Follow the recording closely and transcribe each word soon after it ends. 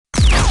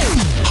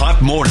Hot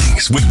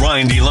Mornings with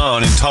Ryan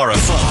DeLon and Tara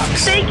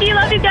Fox. Thank you.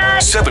 Love you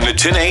guys. 7 to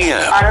 10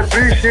 a.m. I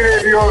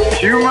appreciate your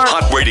humor.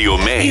 Hot Radio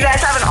Maine. You guys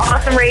have an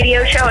awesome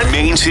radio show.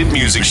 Maine's hit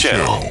music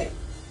channel.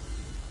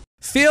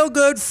 Feel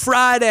Good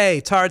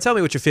Friday. Tara, tell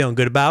me what you're feeling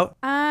good about.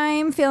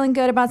 I'm feeling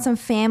good about some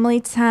family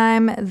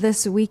time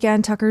this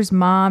weekend. Tucker's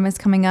mom is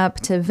coming up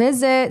to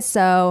visit,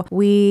 so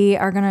we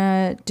are going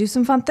to do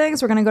some fun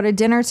things. We're going to go to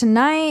dinner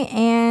tonight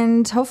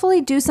and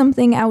hopefully do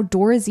something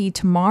outdoorsy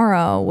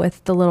tomorrow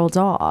with the little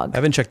dog. I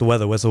haven't checked the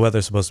weather. What's the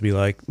weather supposed to be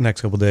like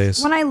next couple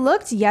days? When I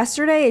looked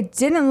yesterday, it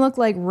didn't look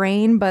like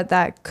rain, but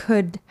that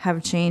could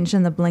have changed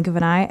in the blink of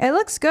an eye. It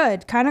looks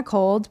good. Kind of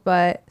cold,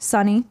 but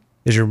sunny.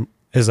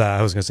 Is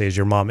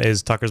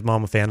Tucker's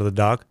mom a fan of the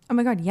dog? Oh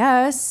my God,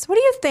 yes. What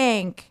do you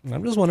think?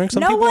 I'm just wondering.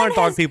 Some people aren't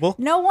dog people.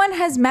 No one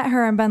has met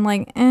her and been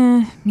like,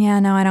 yeah,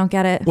 no, I don't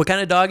get it. What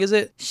kind of dog is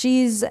it?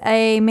 She's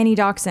a mini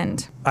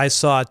dachshund. I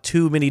saw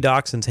 2 mini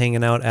dachshunds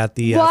hanging out at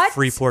the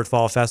Freeport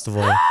Fall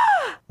Festival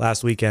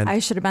last weekend. I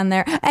should have been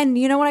there. And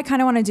you know what I kind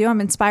of want to do?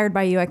 I'm inspired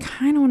by you. I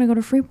kind of want to go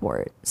to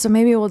Freeport. So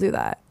maybe we'll do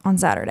that on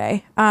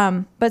Saturday.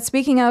 But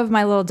speaking of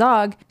my little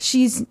dog,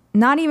 she's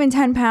not even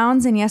 10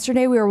 pounds. And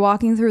yesterday we were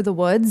walking through the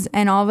woods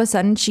and all of a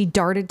sudden she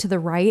darted to the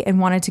right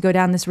and wanted to go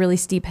down this really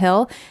steep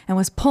hill and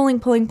was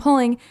pulling.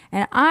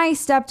 And I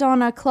stepped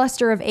on a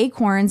cluster of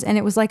acorns and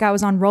it was like I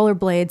was on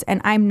rollerblades.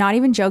 And I'm not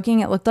even joking.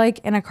 It looked like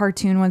in a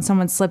cartoon when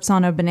someone slips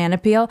on a banana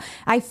peel.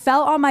 I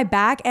fell on my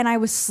back and I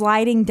was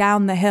sliding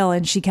down the hill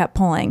and she kept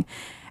pulling.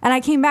 And I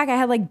came back, I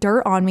had like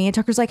dirt on me. And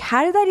Tucker's like,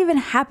 how did that even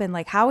happen?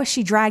 Like, how is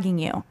she dragging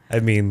you?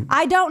 I mean,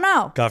 I don't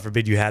know. God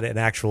forbid you had an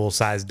actual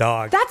sized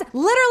dog. That's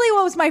literally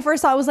what was my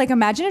first thought. Was like,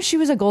 imagine if she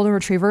was a golden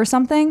retriever or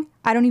something.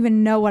 I don't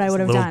even know what I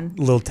would have done.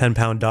 Little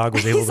 10-pound dog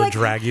was able to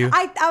drag you.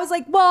 I was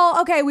like, well,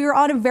 okay, we were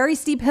on a very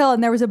steep hill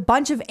and there was a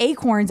bunch of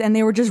acorns and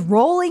they were just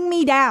rolling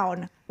me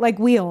down like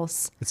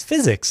wheels. It's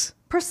physics.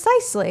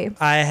 Precisely.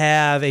 I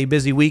have a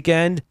busy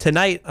weekend.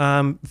 Tonight,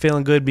 I'm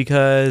feeling good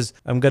because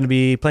I'm going to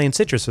be playing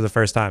Citrus for the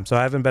first time. So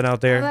I haven't been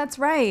out there. Oh, that's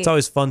right. It's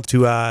always fun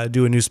to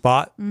do a new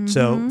spot. Mm-hmm.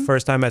 So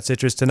first time at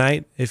Citrus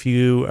tonight. If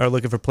you are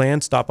looking for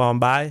plans, stop on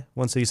by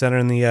One City Center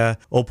in the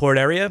Old Port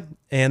area.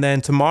 And then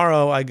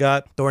tomorrow, I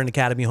got Thornton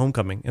Academy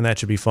Homecoming, and that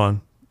should be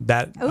fun.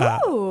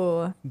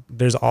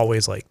 There's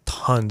always like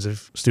tons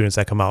of students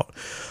that come out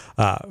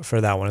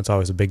for that one. It's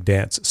always a big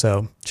dance.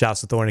 So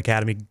shouts to Thornton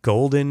Academy.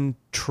 Golden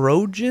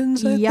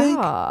Trojans, I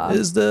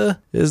think,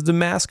 is the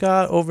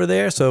mascot over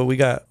there. So we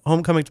got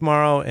homecoming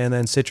tomorrow and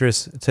then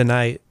Citrus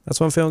tonight. That's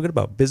what I'm feeling good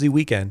about. Busy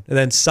weekend. And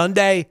then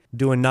Sunday,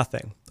 doing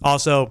nothing.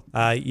 Also,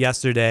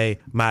 yesterday,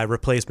 my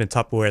replacement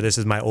Tupperware, this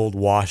is my old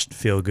washed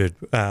Feel Good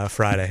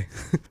Friday.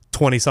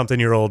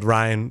 20-something-year-old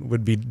Ryan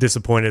would be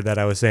disappointed that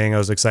I was saying I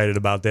was excited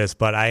about this,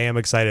 but I am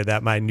excited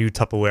that my new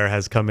Tupperware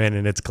has come in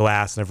and it's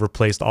glass and I've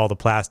replaced all the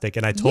plastic.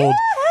 And I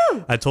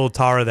told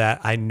Tara that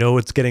I know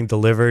it's getting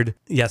delivered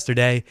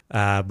yesterday,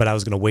 but I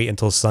was going to wait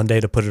until Sunday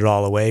to put it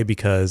all away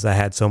because I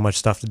had so much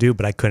stuff to do,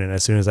 but I couldn't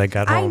as soon as I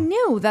got home. I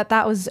knew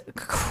that was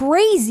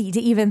crazy to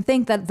even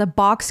think that the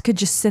box could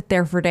just sit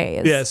there for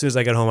days. Yeah, as soon as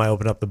I got home, I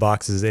opened up the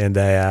boxes and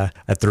I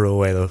threw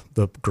away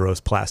the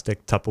gross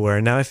plastic Tupperware.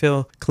 And now I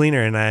feel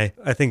cleaner, and I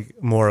think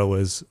Maura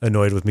was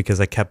annoyed with me because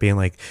I kept being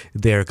like,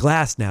 they're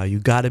glass now. You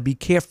got to be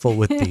careful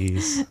with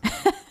these.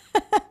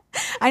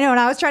 I know, and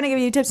I was trying to give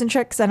you tips and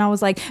tricks, and I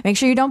was like, make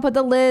sure you don't put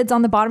the lids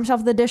on the bottom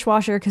shelf of the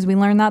dishwasher because we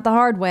learned that the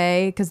hard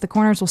way because the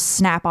corners will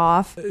snap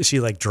off. She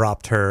like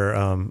dropped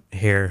her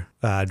hair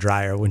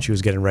dryer when she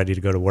was getting ready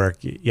to go to work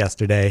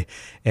yesterday,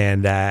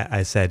 and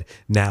I said,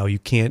 now you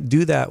can't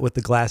do that with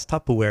the glass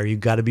Tupperware. You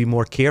got to be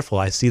more careful.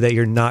 I see that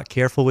you're not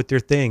careful with your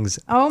things.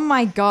 Oh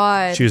my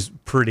God. She was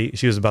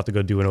about to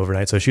go do an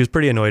overnight, so she was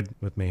pretty annoyed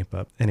with me.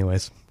 But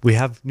anyways, we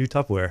have new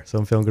Tupperware, so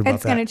I'm feeling good about that.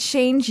 It's going to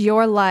change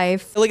your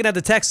life. Looking at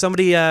the text,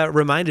 somebody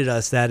reminded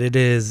us that it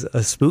is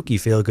a spooky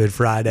Feel Good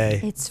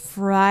Friday. It's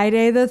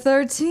Friday the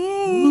 13th.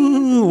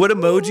 Ooh, what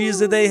emojis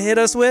did they hit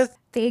us with?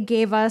 They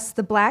gave us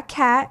the black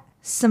cat,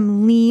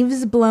 some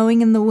leaves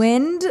blowing in the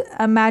wind,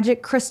 a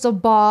magic crystal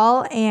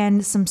ball,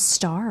 and some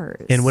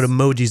stars. And what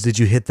emojis did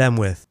you hit them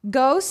with?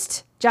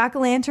 Ghost,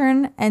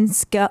 jack-o'-lantern,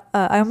 and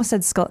I almost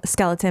said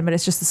skeleton, but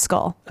it's just the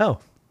skull. Oh.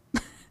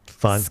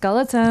 Fun.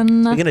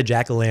 Skeleton. Speaking of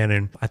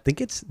jack-o'-lantern, I think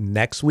it's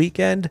next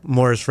weekend.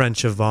 Maura's friend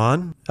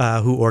Siobhan,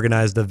 who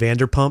organized the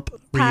Vanderpump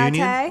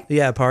reunion. Party?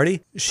 Yeah,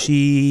 party.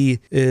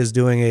 She is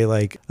doing a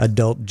like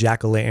adult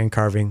jack-o'-lantern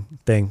carving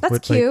thing. That's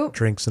with cute. Like,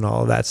 drinks and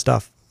all of that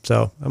stuff.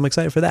 So I'm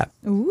excited for that.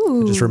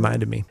 Ooh. It just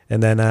reminded me.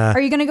 And then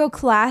are you going to go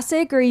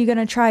classic or are you going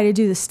to try to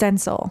do the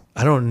stencil?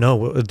 I don't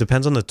know. It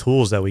depends on the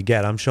tools that we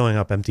get. I'm showing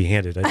up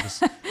empty-handed.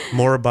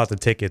 More about the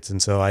tickets,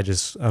 and so I'm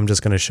just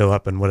going to show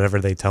up and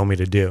whatever they tell me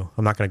to do.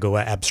 I'm not going to go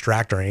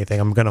abstract or anything.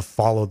 I'm going to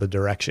follow the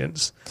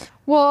directions.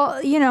 Well,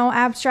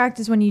 abstract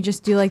is when you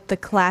just do like the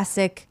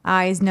classic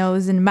eyes,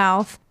 nose, and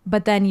mouth,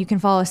 but then you can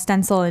follow a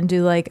stencil and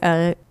do like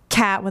a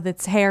cat with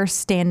its hair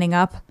standing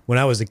up. When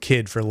I was a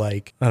kid for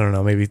like, I don't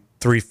know, maybe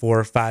 3,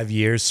 4, 5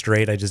 years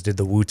straight, I just did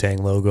the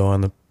Wu-Tang logo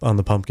on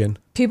the pumpkin.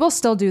 People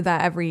still do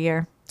that every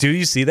year. Do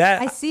you see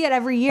that? I see it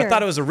every year. I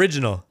thought it was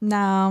original.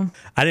 No.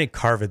 I didn't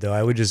carve it though.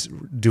 I would just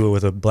do it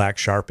with a black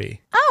Sharpie.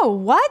 Oh,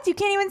 what? You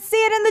can't even see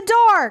it in the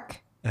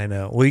dark. I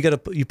know. Well, you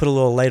put a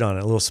little light on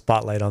it, a little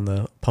spotlight on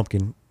the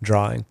pumpkin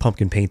drawing,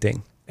 pumpkin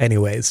painting.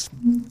 Anyways,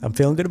 I'm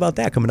feeling good about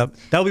that coming up.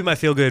 That'll be my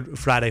Feel Good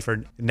Friday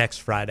for next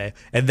Friday.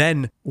 And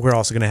then we're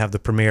also going to have the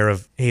premiere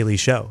of Haley's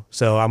show.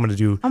 So I'm going to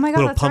do a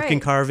little pumpkin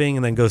carving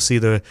and then go see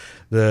the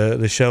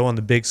show on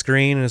the big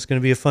screen. And it's going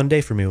to be a fun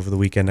day for me over the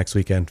weekend, next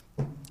weekend.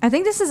 I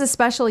think this is a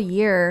special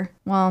year.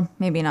 Well,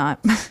 maybe not.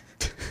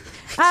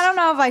 I don't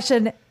know if I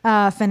should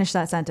finish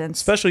that sentence.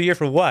 Special year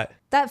for what?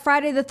 That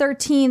Friday the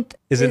 13th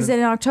is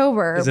in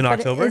October. Is it in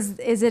October?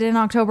 Is it in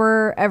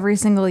October every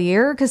single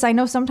year? Because I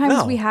know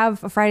sometimes we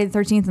have a Friday the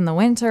 13th in the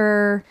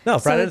winter. No,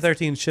 Friday the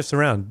 13th shifts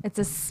around. It's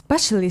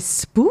especially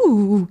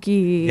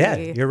spooky. Yeah,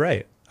 you're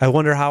right. I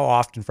wonder how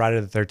often Friday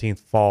the 13th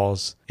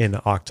falls in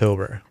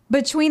October.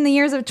 Between the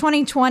years of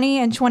 2020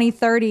 and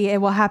 2030,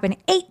 it will happen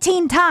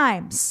 18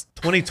 times.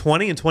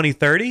 2020 and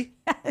 2030?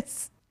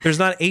 Yes. There's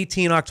not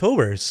 18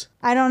 Octobers.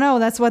 I don't know.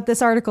 That's what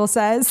this article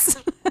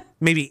says.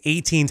 Maybe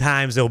 18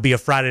 times there'll be a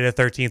Friday the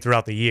 13th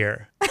throughout the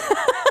year.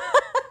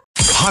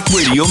 Hot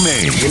Radio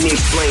Maine. Let me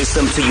explain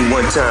something to you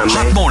one time,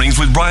 man. Hot Mornings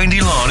with Brian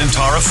DeLon and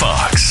Tara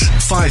Fox.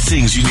 5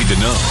 things you need to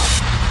know.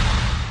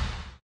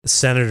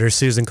 Senator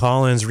Susan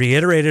Collins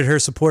reiterated her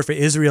support for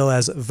Israel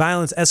as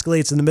violence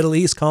escalates in the Middle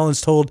East.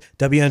 Collins told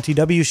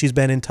WNTW she's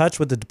been in touch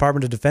with the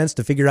Department of Defense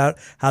to figure out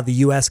how the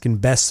U.S. can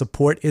best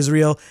support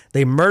Israel.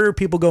 They murder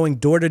people going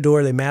door to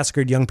door. They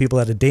massacred young people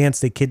at a dance.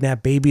 They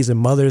kidnap babies and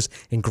mothers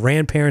and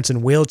grandparents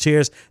in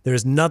wheelchairs.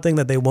 There's nothing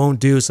that they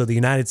won't do, so the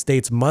United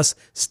States must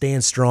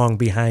stand strong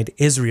behind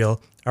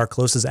Israel, our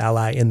closest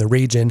ally in the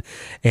region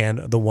and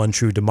the one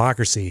true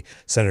democracy,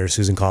 Senator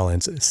Susan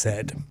Collins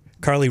said.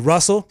 Carly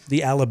Russell,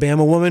 the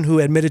Alabama woman who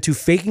admitted to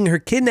faking her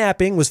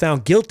kidnapping, was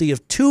found guilty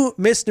of 2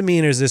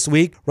 misdemeanors this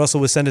week. Russell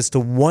was sentenced to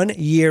 1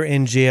 year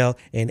in jail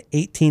and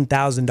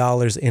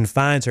 $18,000 in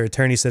fines. Her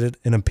attorney said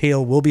an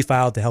appeal will be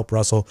filed to help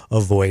Russell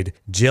avoid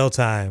jail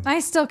time.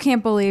 I still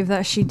can't believe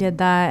that she did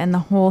that and the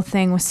whole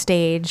thing was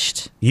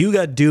staged. You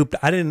got duped.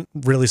 I didn't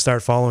really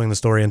start following the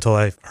story until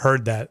I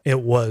heard that it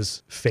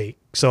was fake.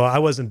 So I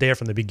wasn't there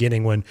from the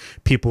beginning when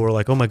people were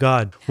like, oh my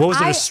God, what was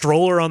it, a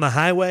stroller on the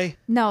highway?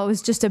 No, it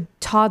was just a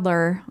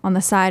toddler on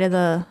the side of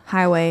the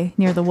highway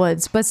near the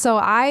woods. But so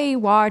I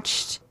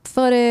watched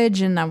footage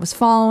and I was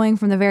following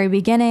from the very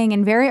beginning,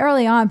 and very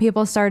early on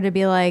people started to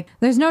be like,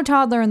 there's no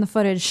toddler in the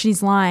footage,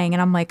 she's lying.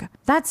 And I'm like,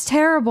 that's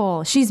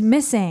terrible, she's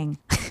missing.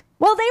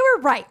 Well, they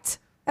were right,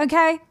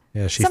 okay?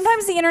 Yeah,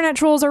 sometimes the internet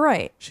trolls are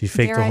right. She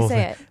faked the whole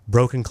thing.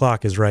 Broken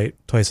clock is right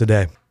twice a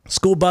day.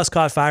 School bus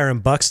caught fire in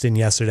Buxton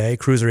yesterday.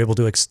 Crews were able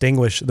to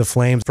extinguish the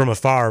flames from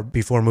afar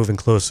before moving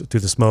close to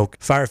the smoke.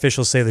 Fire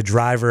officials say the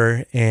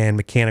driver and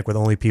mechanic were the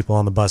only people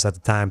on the bus at the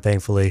time,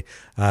 thankfully.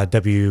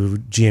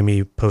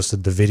 WGME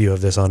posted the video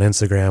of this on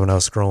Instagram, and I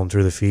was scrolling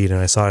through the feed, and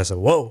I saw it. I said,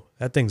 whoa,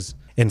 that thing's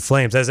in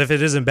flames. As if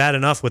it isn't bad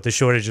enough with the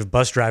shortage of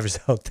bus drivers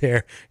out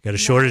there. You got a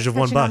shortage of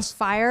one bus. On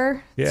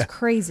fire? Yeah. It's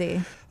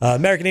crazy.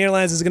 American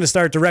Airlines is going to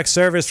start direct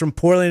service from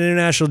Portland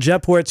International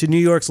Jetport to New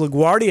York's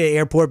LaGuardia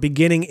Airport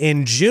beginning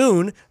in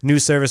June. New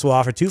service will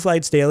offer 2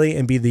 flights daily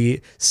and be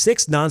the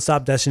 6th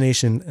nonstop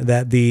destination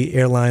that the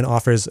airline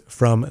offers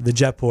from the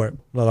Jetport.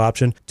 Another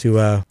option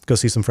to go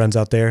see some friends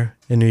out there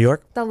in New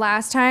York. The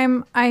last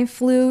time I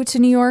flew to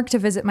New York to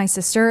visit my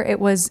sister, it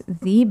was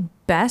the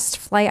best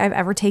flight I've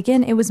ever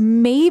taken. It was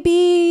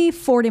maybe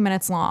 40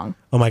 minutes long.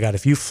 Oh my God.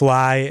 If you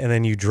fly and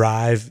then you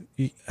drive,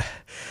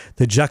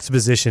 the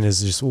juxtaposition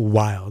is just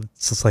wild.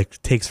 It's just like,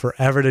 it takes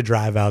forever to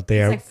drive out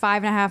there. It's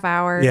like 5.5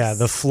 hours. Yeah.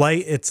 The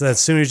flight, it's as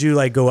soon as you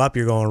like go up,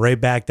 you're going right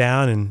back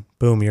down and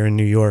boom, you're in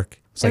New York.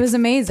 It was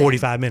amazing.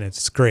 45 minutes.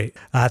 It's great.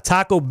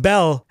 Taco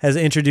Bell has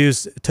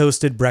introduced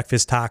toasted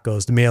breakfast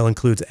tacos. The meal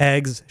includes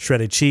eggs,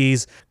 shredded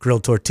cheese,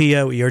 grilled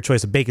tortilla, your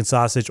choice of bacon,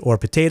 sausage, or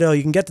potato.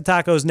 You can get the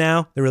tacos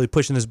now. They're really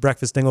pushing this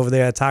breakfast thing over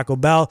there at Taco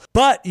Bell.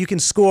 But you can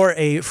score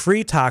a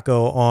free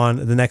taco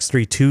on the next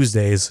 3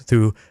 Tuesdays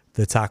through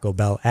the Taco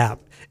Bell app.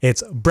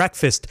 It's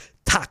Breakfast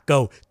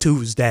Taco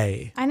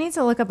Tuesday. I need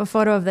to look up a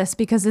photo of this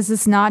because this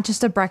is not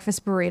just a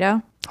breakfast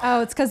burrito.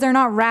 Oh, it's because they're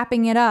not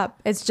wrapping it up.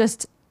 It's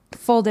just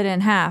folded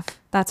in half.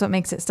 That's what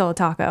makes it still a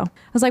taco. I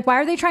was like, why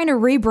are they trying to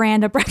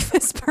rebrand a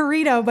breakfast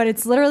burrito? But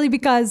it's literally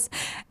because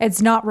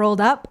it's not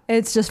rolled up.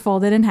 It's just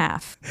folded in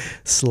half.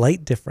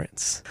 Slight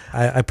difference.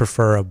 I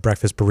prefer a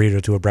breakfast burrito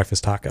to a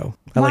breakfast taco.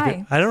 Why? Like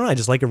it. I don't know. I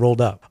just like it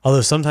rolled up.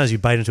 Although sometimes you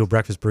bite into a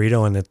breakfast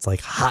burrito and it's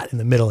like hot in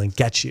the middle and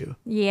gets you.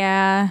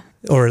 Yeah.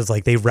 Or it's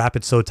like they wrap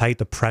it so tight,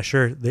 the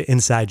pressure, the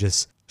inside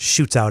just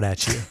shoots out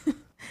at you.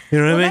 You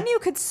know what I mean? Then you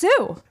could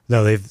sue.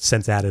 No, they've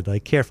since added,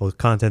 like, careful,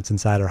 contents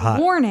inside are hot.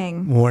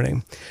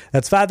 Warning.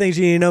 That's 5 things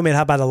you need to know made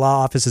hot by the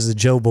law offices of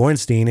Joe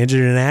Bornstein.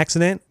 Injured in an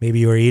accident? Maybe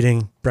you were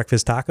eating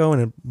breakfast taco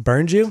and it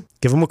burned you?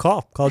 Give him a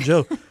call. Call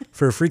Joe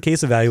for a free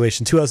case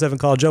evaluation.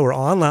 207-CALL-JOE or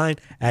online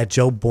at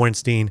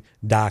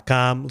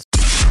joebornstein.com.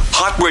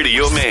 Hot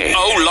Radio Maine.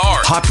 Oh,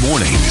 Lord. Hot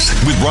Mornings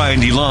with Brian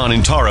DeLon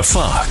and Tara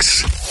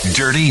Fox.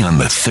 Dirty on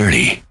the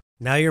 30.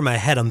 Now you're in my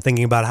head. I'm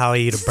thinking about how I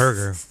eat a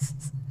burger.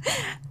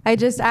 I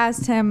just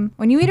asked him,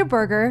 when you eat a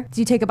burger,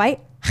 do you take a bite?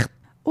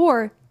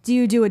 Or do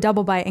you do a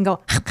double bite and go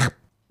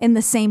in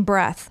the same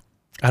breath?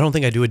 I don't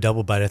think I do a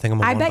double bite. I think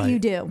I'm a I one bet bite. you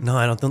do. No,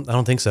 I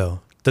don't think so.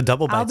 The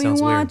double bite I'll be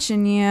sounds weird.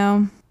 watching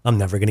you. I'm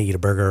never going to eat a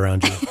burger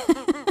around you.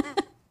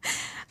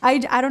 I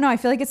don't know. I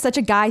feel like it's such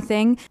a guy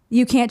thing.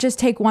 You can't just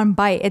take one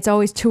bite. It's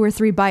always 2 or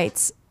 3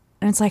 bites.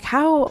 And it's like,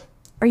 how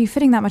are you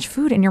fitting that much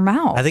food in your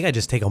mouth? I think I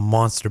just take a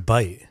monster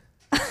bite.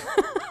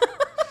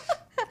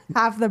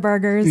 Half the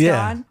burger is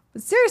gone.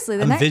 But seriously,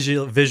 the I'm next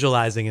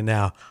visualizing it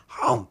now.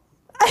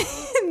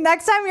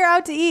 next time you're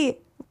out to eat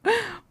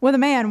with a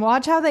man,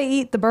 watch how they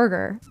eat the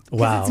burger. 'Cause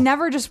Wow. It's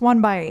never just one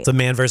bite. It's a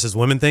man versus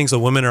woman thing. So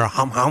women are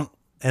hum,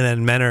 and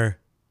then men are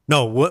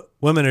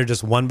women are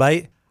just one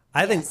bite.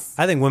 I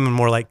think women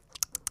more like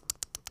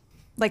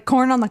Like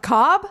corn on the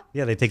cob?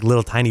 they take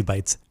little tiny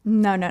bites.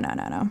 No.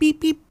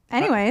 Beep beep.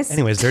 Anyways.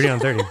 Dirty on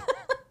 30.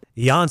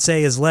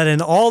 Beyonce is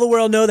letting all the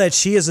world know that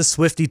she is a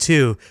Swiftie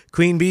too.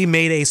 Queen Bee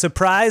made a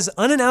surprise,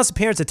 unannounced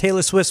appearance at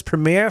Taylor Swift's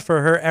premiere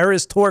for her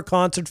Eras Tour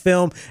concert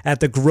film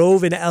at the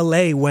Grove in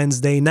LA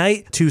Wednesday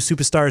night. 2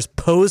 superstars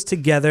posed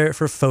together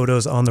for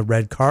photos on the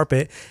red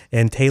carpet,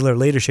 and Taylor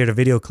later shared a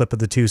video clip of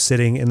the two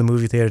sitting in the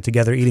movie theater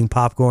together eating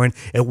popcorn.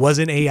 It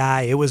wasn't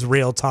AI, it was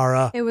real,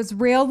 Tara. It was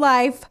real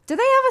life. Do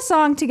they have a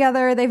song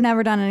together? They've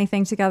never done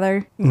anything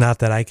together. Not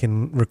that I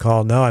can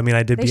recall. No, I mean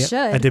I did. They should.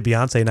 I did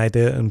Beyonce night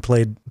there and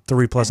played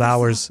 3+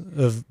 hours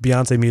of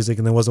Beyonce music,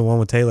 and there wasn't one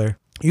with Taylor.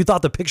 You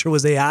thought the picture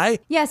was AI?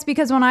 Yes,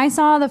 because when I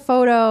saw the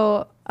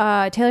photo,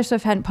 Taylor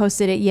Swift hadn't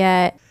posted it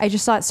yet. I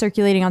just saw it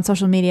circulating on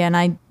social media, and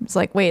I was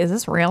like, wait, is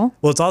this real?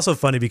 Well, it's also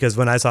funny because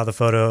when I saw the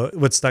photo,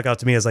 what stuck out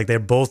to me is like they're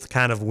both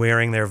kind of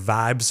wearing their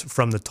vibes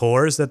from the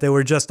tours that they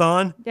were just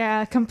on.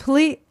 Yeah,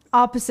 complete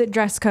opposite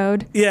dress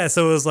code. Yeah,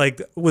 so it was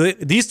like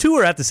these two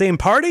were at the same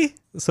party.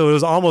 So it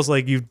was almost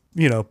like you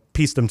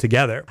pieced them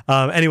together.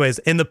 Anyways,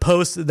 in the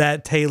post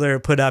that Taylor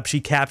put up, she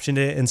captioned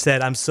it and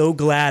said, "I'm so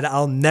glad.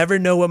 I'll never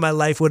know what my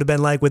life would have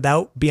been like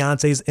without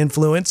Beyonce's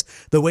influence.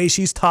 The way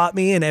she's taught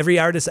me and every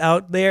artist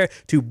out there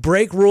to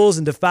break rules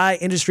and defy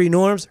industry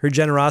norms, her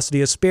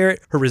generosity of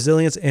spirit, her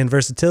resilience and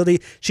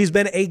versatility. She's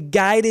been a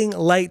guiding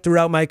light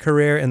throughout my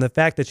career, and the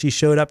fact that she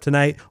showed up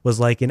tonight was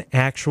like an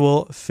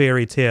actual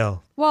fairy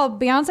tale." Well,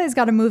 Beyonce's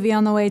got a movie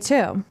on the way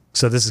too.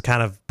 So this is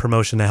kind of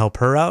promotion to help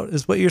her out,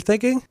 is what you're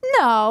thinking?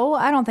 No,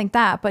 I don't think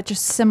that, but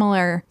just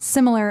similar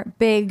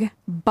big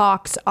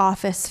box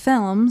office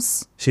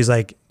films. She's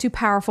like, 2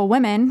 powerful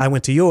women. I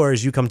went to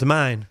yours, you come to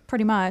mine.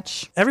 Pretty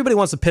much. Everybody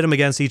wants to pit them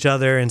against each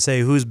other and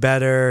say who's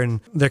better,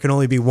 and there can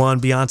only be one,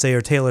 Beyonce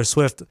or Taylor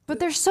Swift. But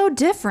they're so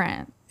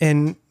different.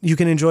 And you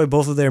can enjoy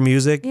both of their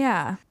music.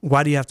 Yeah.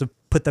 Why do you have to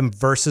put them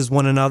versus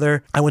one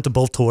another? I went to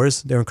both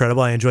tours. They're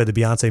incredible. I enjoyed the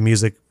Beyonce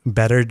music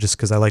better just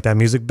because I like that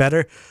music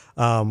better.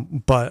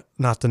 But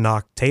not to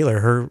knock Taylor.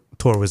 Her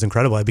tour was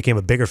incredible. I became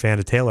a bigger fan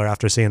of Taylor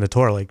after seeing the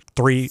tour. Like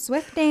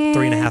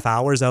 3.5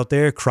 hours out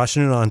there,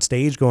 crushing it on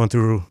stage, going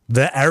through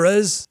the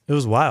eras. It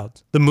was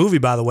wild. The movie,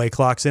 by the way,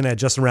 clocks in at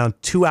just around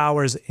 2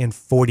 hours and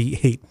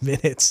 48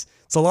 minutes.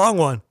 It's a long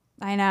one.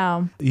 I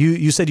know.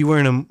 You said you were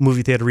in a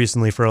movie theater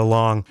recently for a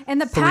long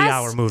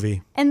 3-hour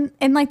movie. And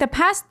in like the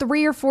past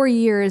 3 or 4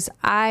 years,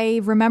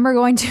 I remember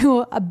going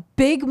to a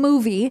big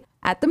movie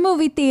at the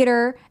movie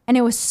theater, and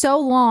it was so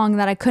long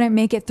that I couldn't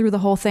make it through the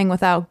whole thing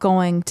without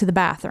going to the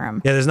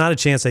bathroom. Yeah, there's not a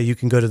chance that you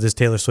can go to this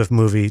Taylor Swift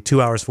movie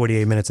 2 hours,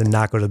 48 minutes and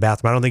not go to the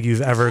bathroom. I don't think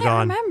you've ever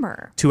gone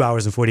 2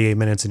 hours and 48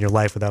 minutes in your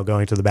life without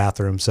going to the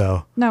bathroom.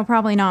 So no,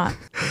 probably not.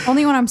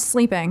 Only when I'm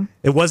sleeping.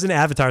 It wasn't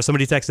Avatar.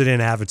 Somebody texted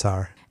in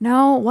Avatar.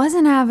 No, it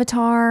wasn't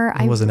Avatar.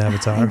 It wasn't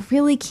Avatar. I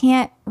really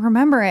can't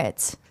remember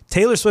it.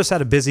 Taylor Swift's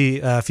had a busy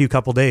few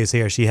couple days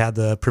here. She had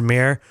the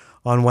premiere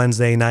on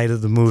Wednesday night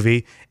of the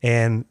movie,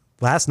 and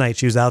last night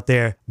she was out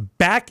there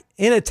back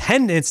in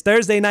attendance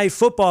Thursday Night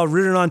Football,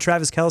 rooting on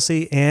Travis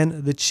Kelce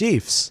and the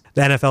Chiefs.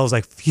 The NFL was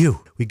like,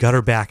 phew, we got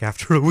her back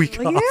after a week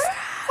off.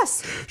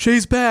 Yes.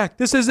 She's back.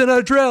 This isn't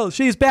a drill.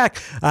 She's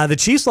back. The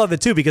Chiefs love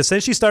it too, because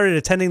since she started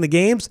attending the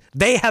games,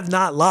 they have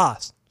not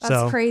lost.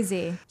 That's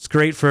crazy. It's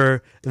great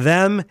for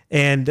them.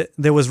 And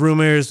there was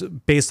rumors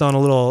based on a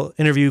little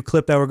interview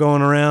clip that were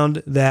going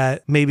around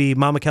that maybe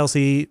Mama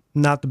Kelce,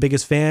 not the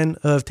biggest fan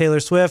of Taylor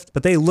Swift,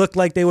 but they looked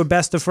like they were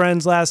best of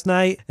friends last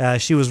night.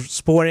 She was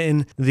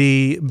sporting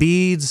the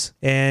beads,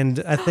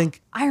 and I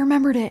think I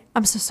remembered it.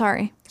 I'm so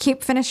sorry.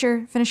 Finish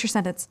your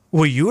sentence.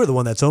 Well, you were the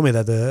one that told me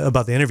that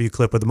about the interview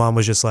clip where the mom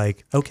was just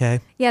like, okay.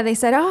 Yeah, they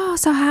said, oh,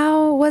 so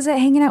how was it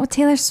hanging out with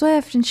Taylor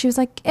Swift? And she was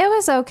like, it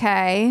was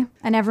okay.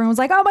 And everyone was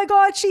like, oh my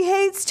God, she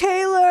hates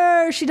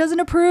Taylor. She doesn't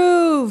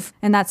approve.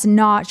 And that's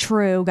not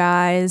true,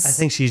 guys. I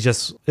think she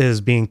just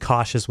is being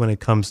cautious when it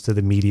comes to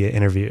the media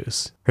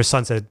interviews. Her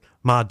son said,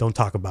 Ma, don't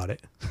talk about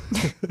it.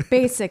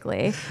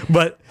 Basically.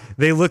 But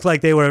they looked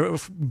like they were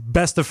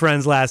best of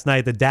friends last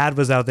night. The dad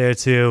was out there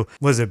too.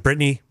 Was it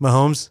Brittany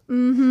Mahomes?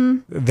 Mm-hmm.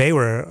 They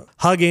were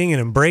hugging and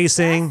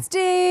embracing.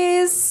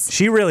 Besties.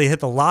 She really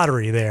hit the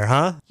lottery there,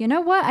 huh? You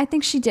know what? I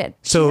think she did.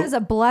 So she has a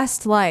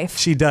blessed life.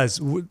 She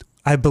does.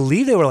 I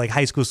believe they were like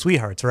high school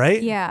sweethearts,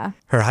 right? Yeah.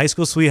 Her high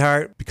school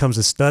sweetheart becomes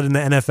a stud in the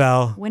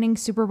NFL, Winning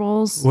Super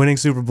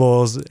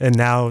Bowls, and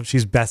now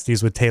she's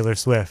besties with Taylor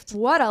Swift.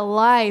 what a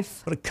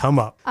life. What a come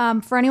up.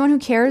 For anyone who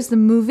cares, the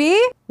movie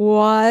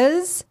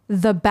was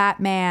The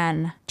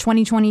Batman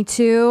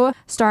 2022,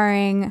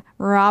 starring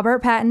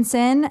Robert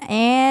Pattinson,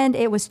 and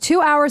it was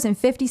 2 hours and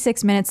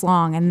 56 minutes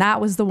long, and that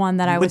was the one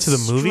that I Went was to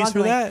the movies for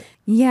struggling. that?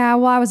 Yeah,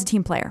 well, I was a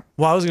team player.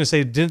 Well, I was going to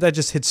say, didn't that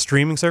just hit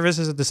streaming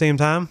services at the same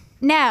time?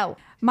 No,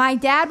 my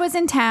dad was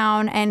in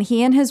town, and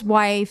he and his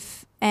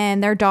wife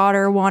and their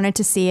daughter wanted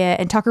to see it,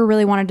 and Tucker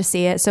really wanted to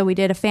see it. So we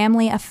did a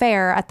family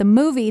affair at the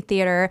movie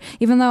theater,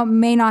 even though it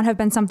may not have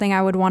been something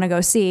I would want to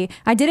go see.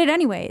 I did it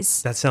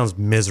anyways. That sounds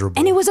miserable.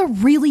 And it was a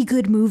really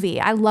good movie.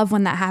 I love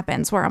when that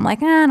happens, where I'm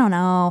like, I don't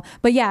know.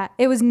 But yeah,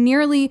 it was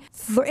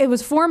it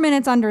was 4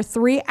 minutes under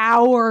 3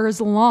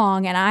 hours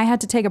long, and I had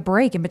to take a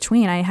break in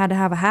between. I had to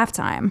have a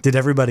halftime. Did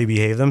everybody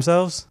behave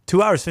themselves?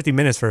 2 hours, 50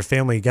 minutes for a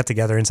family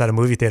get-together inside a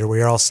movie theater where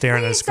you're all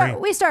staring at a screen.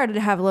 We started to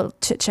have a little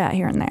chit-chat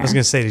here and there. I was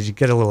going to say, did you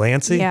get a little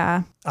antsy?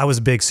 Yeah. I was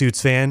a big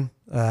Suits fan.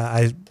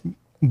 I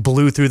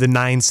blew through the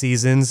 9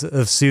 seasons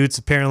of Suits.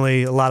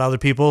 Apparently, a lot of other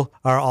people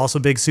are also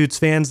big Suits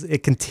fans.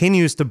 It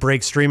continues to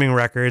break streaming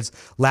records.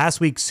 Last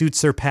week, Suits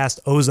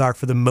surpassed Ozark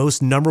for the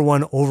most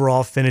 #1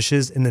 overall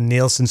finishes in the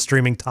Nielsen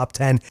streaming top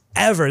 10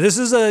 ever. This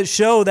is a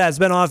show that's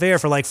been off air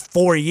for like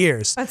 4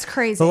 years. That's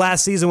crazy. The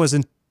last season was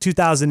in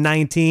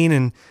 2019,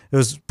 and it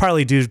was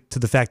partly due to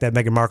the fact that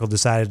Meghan Markle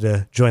decided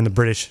to join the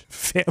British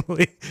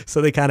family,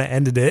 so they kind of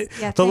ended it.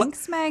 Yeah,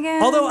 thanks,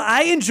 Meghan. Although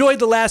I enjoyed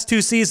the last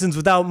 2 seasons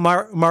without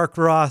Mike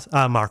Ross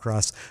and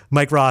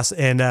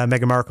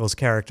Meghan Markle's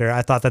character.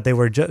 I thought that they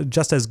were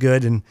just as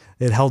good, and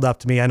it held up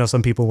to me. I know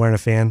some people weren't a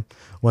fan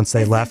once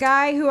they left. The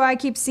guy who I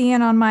keep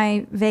seeing on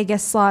my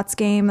Vegas slots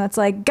game that's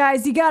like,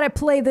 guys, you got to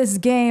play this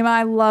game.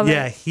 I love it.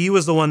 Yeah, he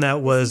was the one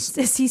that was...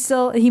 Is he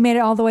still... He made it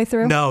all the way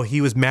through? No,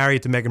 he was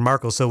married to Meghan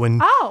Markle, so when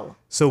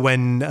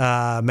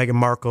Meghan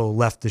Markle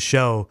left the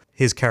show,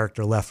 his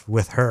character left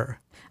with her.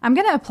 I'm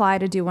going to apply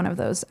to do one of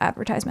those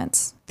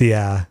advertisements.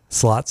 The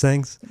slot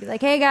things. Be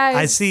like, hey guys,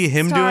 I see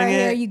him doing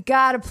it. You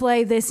got to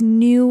play this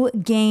new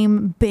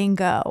game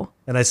bingo.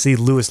 And I see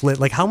Louis Litt.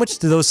 Like, how much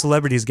do those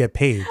celebrities get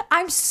paid?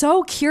 I'm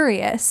so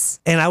curious.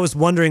 And I was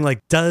wondering,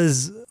 like,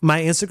 does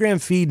my Instagram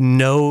feed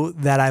know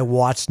that I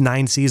watched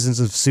 9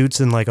 seasons of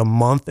Suits in like a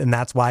month, and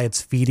that's why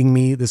it's feeding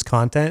me this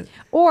content?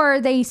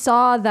 Or they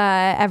saw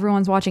that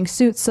everyone's watching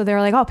Suits, so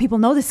they're like, oh, people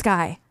know this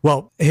guy.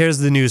 Well, here's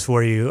the news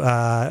for you.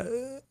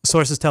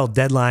 Sources tell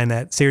Deadline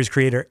that series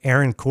creator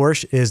Aaron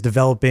Korsh is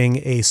developing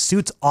a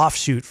Suits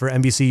offshoot for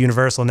NBC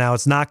Universal. Now,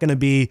 it's not going to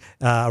be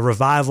a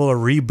revival, a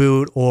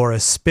reboot, or a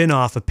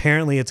spinoff.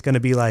 Apparently, it's going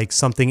to be like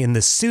something in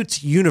the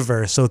Suits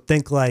universe. So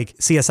think like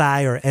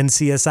CSI or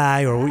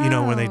NCSI, or, you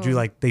know, when they do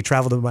like, they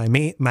travel to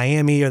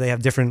Miami or they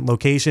have different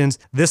locations.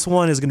 This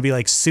one is going to be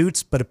like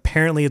Suits, but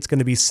apparently it's going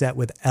to be set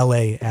with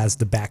LA as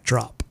the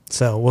backdrop.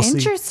 So we'll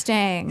see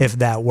if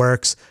that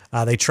works.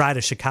 They tried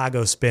a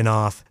Chicago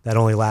spinoff that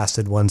only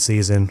lasted 1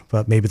 season,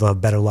 but maybe they'll have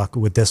better luck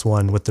with this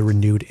one with the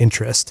renewed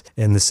interest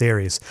in the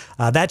series.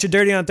 That's your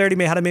Dirty on 30,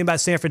 made by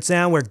Sanford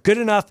Sound, where good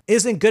enough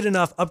isn't good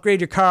enough. Upgrade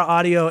your car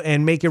audio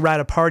and make your ride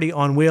a party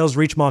on wheels.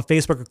 Reach them on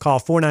Facebook or call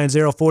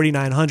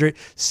 490-4900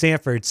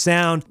 Sanford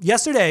Sound.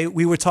 Yesterday,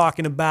 we were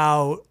talking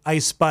about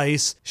Ice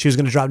Spice. She was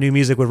going to drop new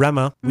music with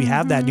Rema. We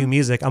have that new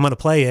music. I'm going to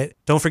play it.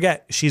 Don't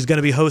forget, she's going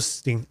to be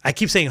hosting. I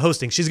keep saying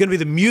hosting. She's going to be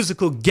the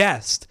musical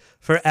guest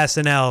for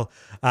SNL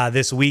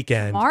this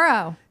weekend.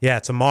 Tomorrow. Yeah,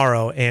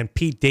 tomorrow. And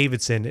Pete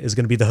Davidson is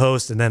going to be the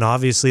host. And then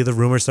obviously the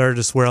rumor started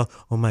to swirl.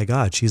 Oh my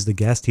God, she's the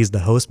guest. He's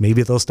the host.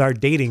 Maybe they'll start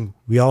dating.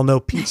 We all know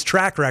Pete's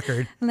track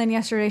record. And then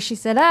yesterday she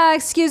said,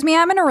 excuse me,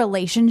 I'm in a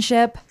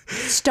relationship.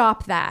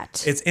 Stop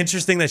that. It's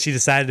interesting that she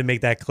decided to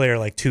make that clear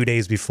like 2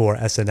 days before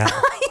SNL.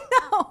 I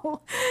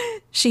know.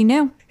 She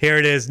knew. Here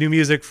it is. New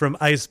music from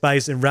Ice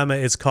Spice and Rema.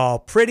 It's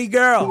called Pretty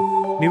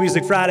Girl. New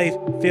Music Friday.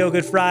 Feel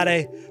Good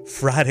Friday.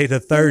 Friday the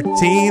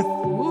 13th.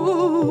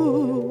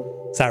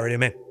 Ooh. Sorry,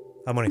 man.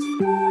 I'm on it.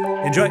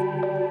 Enjoy.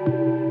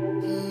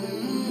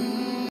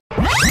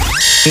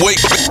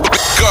 Wake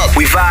up.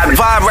 We vibe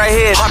right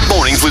here. Hot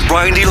mornings with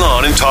Brian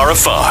DeLon and Tara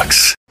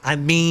Fox. I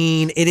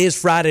mean, it is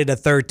Friday the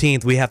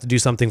 13th. We have to do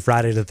something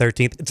Friday the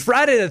 13th. It's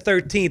Friday the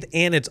 13th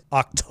and it's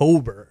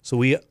October. So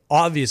we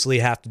obviously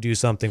have to do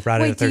something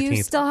Friday the 13th. Do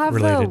you still have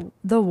related.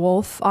 the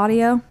wolf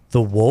audio?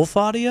 The wolf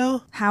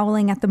audio?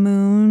 Howling at the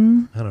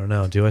moon. I don't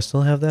know. Do I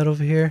still have that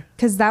over here?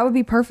 Because that would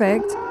be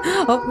perfect.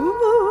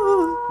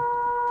 Oh,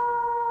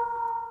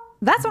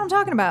 that's what I'm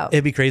talking about.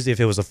 It'd be crazy if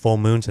it was a full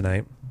moon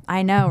tonight.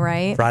 I know,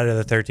 right? Friday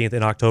the 13th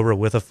in October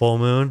with a full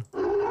moon.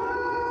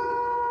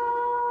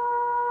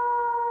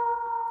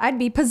 I'd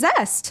be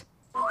possessed.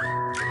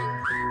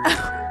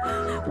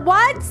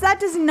 What? That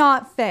does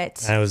not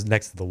fit. I was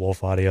next to the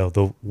wolf audio,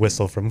 the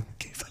whistle from the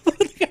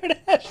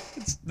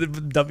Kardashians, the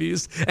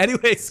W's.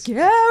 Anyways.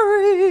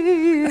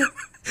 Scary.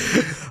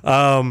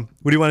 What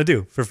do you want to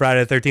do for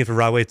Friday the 13th for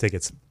Broadway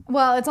tickets?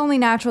 Well, it's only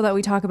natural that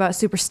we talk about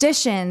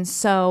superstitions.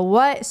 So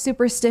what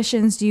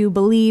superstitions do you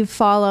believe,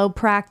 follow,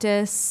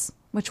 practice?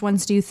 Which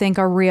ones do you think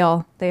are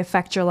real? They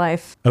affect your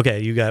life.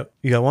 Okay, you got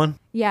one?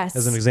 Yes.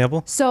 As an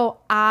example? So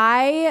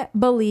I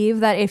believe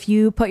that if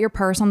you put your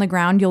purse on the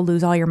ground, you'll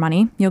lose all your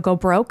money. You'll go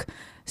broke.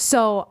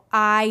 So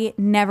I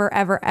never,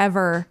 ever,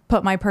 ever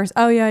put my purse.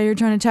 Oh yeah, you're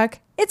trying to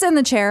check? It's in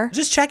the chair.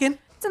 Just checking.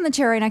 It's in the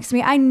chair right next to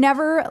me. I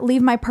never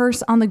leave my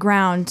purse on the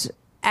ground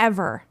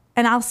ever.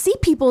 And I'll see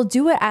people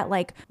do it at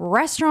like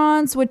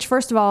restaurants, which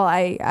first of all,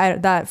 I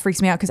that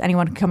freaks me out because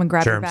anyone can come and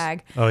grab your Germs.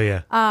 bag. Oh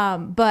yeah.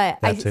 But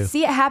I too.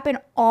 see it happen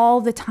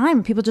all the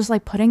time. People just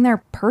like putting their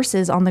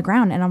purses on the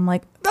ground. And I'm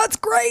like, that's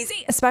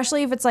crazy.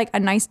 Especially if it's like a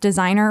nice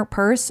designer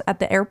purse at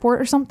the airport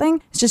or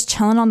something. It's just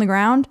chilling on the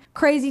ground.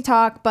 Crazy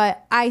talk.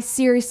 But I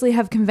seriously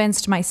have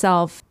convinced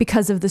myself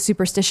because of the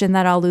superstition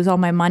that I'll lose all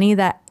my money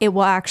that it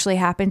will actually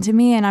happen to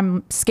me. And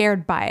I'm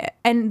scared by it.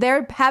 And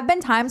there have been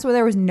times where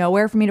there was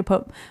nowhere for me to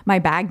put my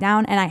bag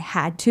down and I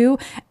had to.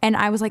 And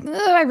I was like,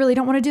 I really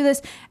don't want to do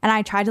this. And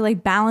I tried to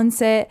like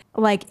balance it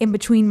like in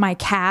between my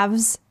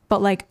calves,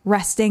 but like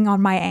resting on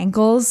my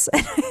ankles.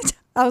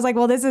 I was like,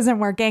 well, this isn't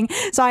working.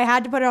 So I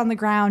had to put it on the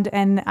ground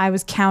and I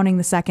was counting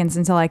the seconds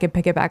until I could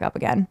pick it back up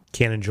again.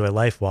 Can't enjoy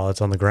life while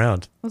it's on the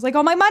ground. I was like,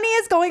 oh, my money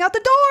is going out the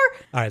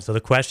door. All right, so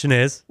the question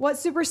is, what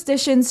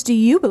superstitions do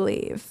you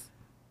believe?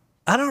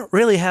 I don't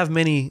really have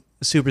many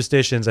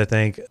superstitions, I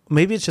think.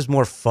 Maybe it's just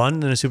more fun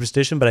than a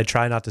superstition, but I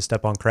try not to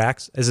step on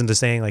cracks. Isn't the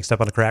saying like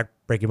step on a crack,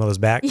 break your mother's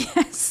back?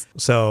 Yes.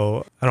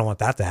 So I don't want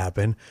that to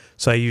happen.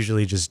 So I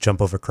usually just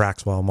jump over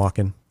cracks while I'm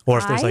walking. Or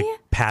if there's like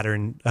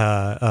pattern,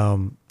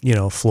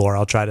 floor,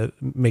 I'll try to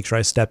make sure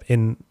I step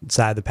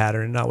inside the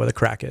pattern, not where the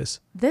crack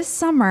is. This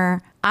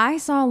summer, I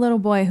saw a little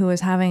boy who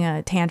was having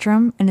a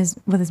tantrum and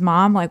with his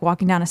mom, like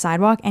walking down a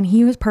sidewalk, and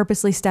he was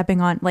purposely stepping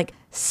on, like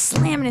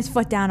slamming his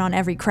foot down on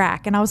every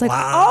crack. And I was like,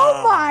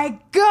 Oh my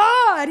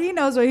God, he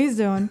knows what he's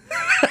doing.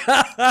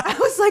 I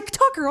was like,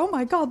 Tucker, oh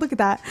my God, look at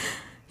that.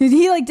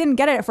 He like didn't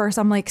get it at first.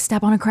 I'm like,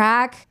 step on a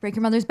crack, break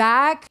your mother's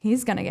back.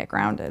 He's going to get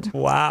grounded.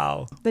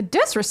 Wow. The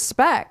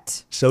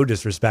disrespect. So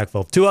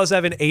disrespectful.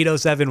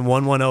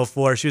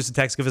 207-807-1104. Shoot us a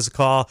text, give us a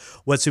call.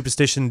 What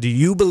superstition do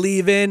you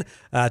believe in?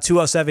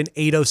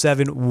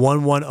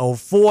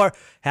 207-807-1104.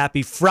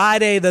 Happy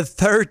Friday the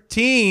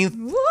 13th.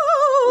 Woo!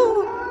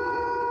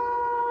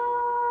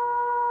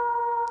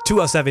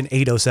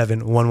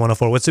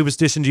 207-807-1104. What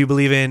superstition do you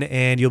believe in?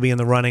 And you'll be in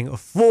the running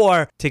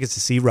for tickets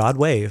to see Rod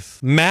Wave.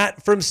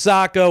 Matt from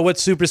Saco, what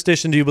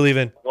superstition do you believe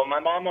in? Well,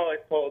 my mom always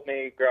told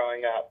me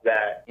growing up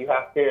that you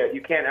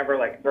can't ever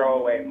like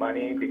throw away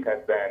money because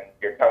then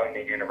you're telling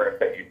the universe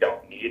that you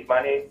don't need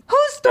money.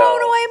 Who's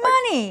throwing away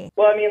money?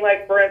 Well, I mean,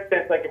 like for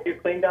instance, like if you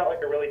cleaned out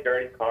like a really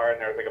dirty car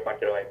and there was like a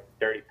bunch of like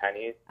dirty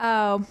pennies.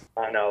 Oh.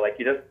 I don't know, like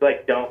you just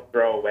like don't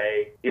throw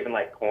away even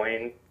like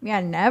coins. Yeah,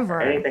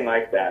 never. Anything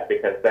like that,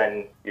 because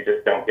then you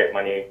just don't get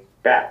money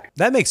back.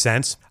 That makes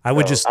sense. I've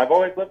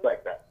always lived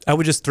like that. I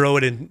would just throw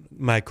it in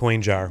my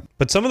coin jar.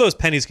 But some of those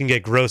pennies can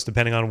get gross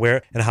depending on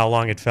where and how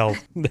long it fell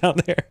down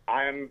there.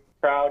 I'm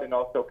proud and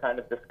also kind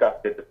of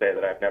disgusted to say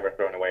that I've never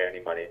thrown away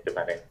any money,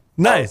 depending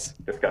Nice. how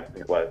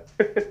disgusting it was.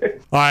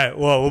 All right,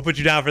 well, we'll put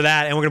you down for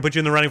that, and we're going to put you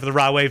in the running for the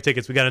Rod Wave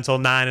tickets. We got until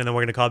 9, and then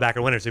we're going to call back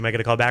our winner, so you might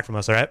get a call back from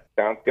us, all right?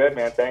 Sounds good,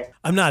 man. Thanks.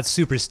 I'm not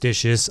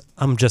superstitious.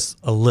 I'm just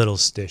a little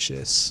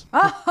stitious.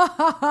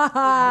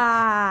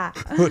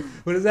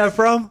 What is that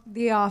from?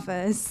 The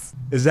Office.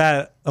 Is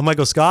that a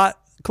Michael Scott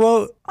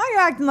quote? Why are you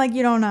acting like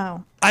you don't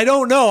know? I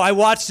don't know. I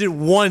watched it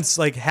once,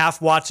 like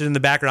half watched it in the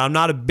background. I'm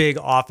not a big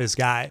Office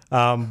guy,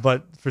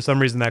 but for some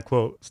reason that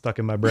quote stuck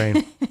in my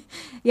brain.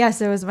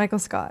 Yes, it was Michael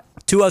Scott.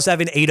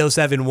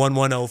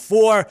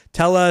 207-807-1104.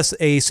 Tell us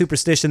a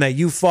superstition that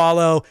you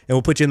follow, and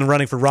we'll put you in the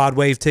running for Rod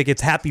Wave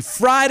tickets. Happy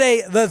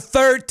Friday the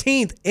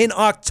 13th in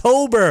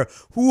October.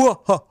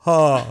 What,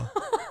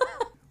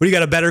 you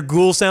got a better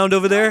ghoul sound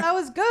over there? That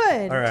was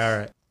good. All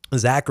right.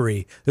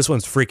 Zachary, this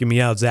one's freaking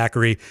me out,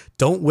 Zachary.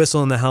 Don't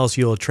whistle in the house.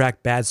 You'll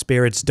attract bad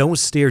spirits. Don't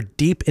stare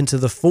deep into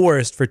the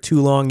forest for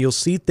too long. You'll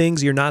see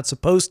things you're not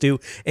supposed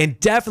to. And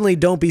definitely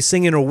don't be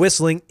singing or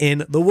whistling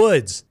in the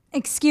woods.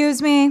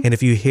 Excuse me? And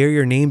if you hear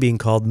your name being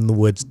called in the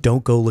woods,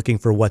 don't go looking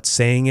for what's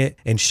saying it.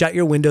 And shut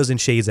your windows and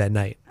shades at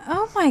night.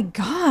 Oh my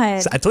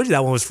God. I told you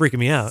that one was freaking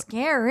me out.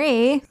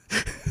 Scary.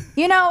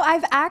 You know,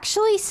 I've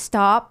actually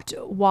stopped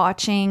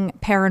watching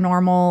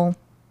paranormal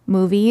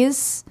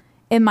movies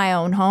in my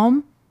own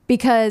home,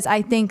 because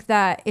I think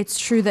that it's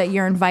true that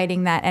you're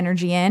inviting that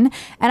energy in.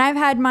 And I've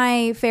had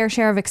my fair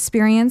share of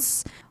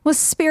experience with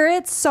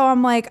spirits. So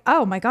I'm like,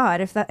 oh my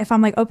God, if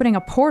I'm like opening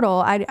a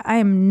portal, I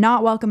am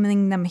not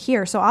welcoming them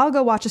here. So I'll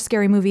go watch a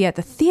scary movie at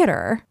the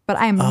theater, but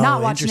I am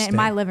not watching it in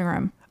my living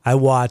room. I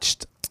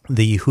watched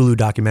the Hulu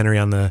documentary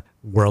on the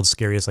world's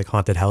scariest like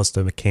haunted house,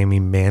 the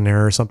McCamey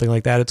Manor or something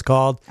like that it's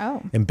called.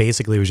 Oh. And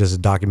basically it was just a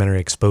documentary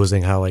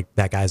exposing how like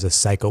that guy's a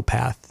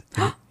psychopath.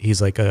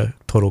 He's like a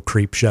total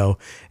creep show,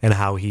 and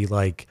how he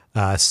like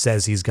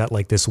says he's got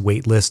like this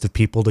wait list of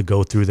people to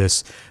go through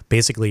this.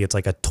 Basically it's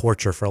like a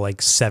torture for like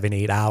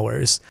 7-8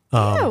 hours.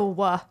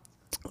 Ew.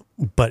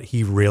 But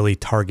he really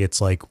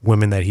targets like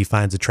women that he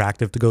finds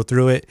attractive to go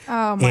through it.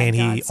 Oh my and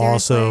God, he seriously?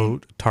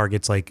 also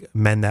targets like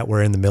men that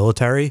were in the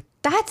military.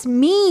 That's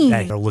me.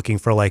 that are looking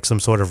for like some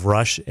sort of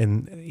rush,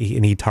 and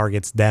he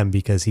targets them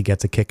because he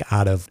gets a kick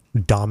out of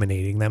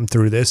dominating them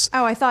through this.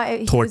 Oh, I thought he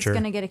was torture.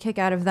 going to get a kick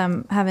out of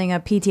them having a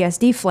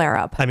PTSD flare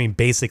up. I mean,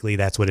 basically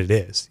that's what it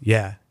is.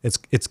 Yeah,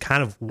 it's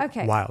kind of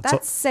Okay, wild.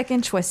 that's sick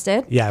and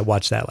twisted. Yeah, I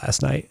watched that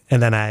last night,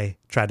 and then I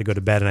tried to go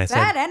to bed, and I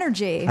Bad said,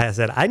 energy.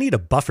 I need a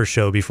buffer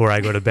show before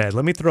I go to bed.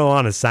 Let me throw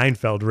on a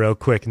Seinfeld real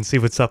quick and see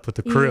what's up with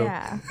the crew.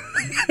 Yeah.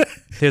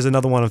 Here's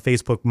another one on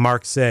Facebook.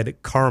 Mark said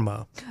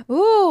karma.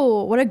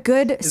 Ooh, what a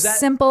good, that-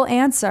 simple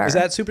answer. Is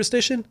that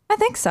superstition? I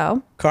think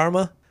so.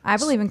 Karma? I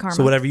believe in karma.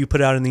 So whatever you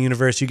put out in the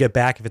universe, you get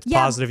back. If it's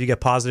Yeah. positive, you get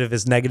positive. If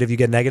it's negative, you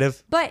get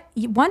negative. But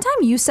one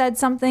time you said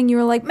something, you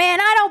were like,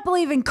 man, I don't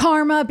believe in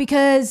karma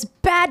because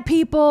bad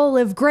people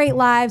live great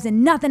lives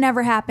and nothing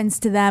ever happens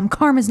to them.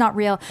 Karma's not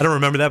real. I don't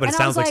remember that, but And it I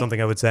sounds was like like-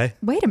 something I would say.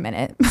 Wait a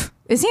minute.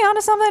 Is he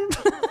onto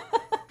something?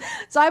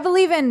 So I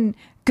believe in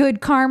good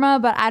karma,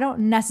 but I don't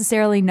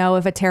necessarily know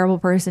if a terrible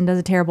person does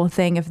a terrible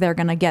thing if they're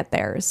going to get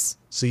theirs.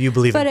 So you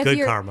believe But in if good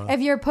you're karma. if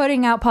you're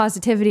putting out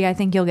positivity, I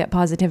think you'll get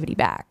positivity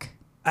back.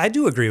 I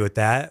do agree with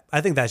that. I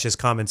think that's just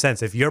common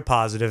sense. If you're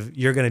positive,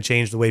 you're going to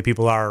change the way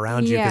people are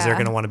around you because they're Yeah.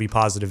 going to want to be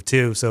positive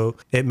too. So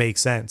it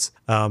makes sense.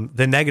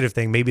 The negative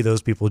thing, maybe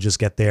those people just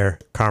get their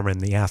karma in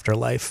the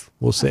afterlife.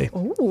 We'll see.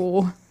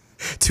 Ooh.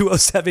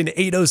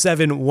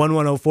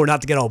 207-807-1104.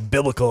 Not to get all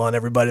biblical on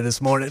everybody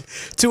this morning. I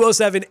think that's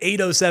against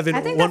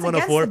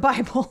 207-807-1104. the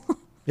Bible.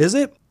 Is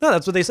it? No,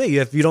 that's what they say.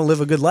 If you don't live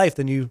a good life,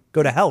 then you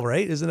go to hell,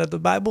 right? Isn't that the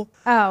Bible?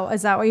 Oh,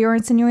 is that what you were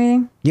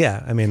insinuating?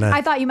 Yeah. I mean,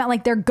 I thought you meant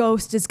like their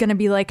ghost is going to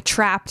be like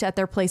trapped at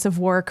their place of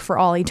work for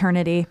all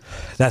eternity.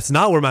 that's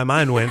not where my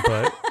mind went,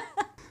 but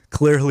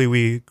clearly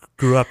we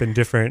grew up in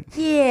different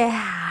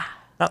Yeah.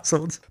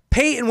 households.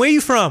 Peyton, where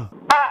you from?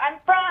 I'm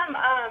from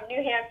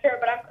New Hampshire,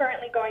 but I'm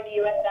currently going to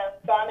USM,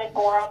 so I'm in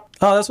Gorham.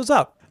 Oh, that's what's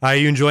up. Are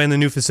you enjoying the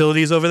new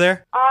facilities over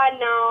there?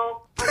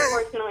 No,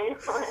 unfortunately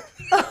not.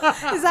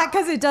 Is that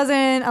because it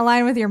doesn't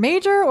align with your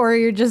major or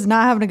you're just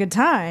not having a good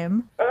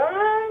time?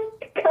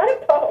 Kind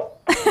of both.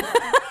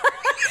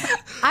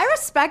 I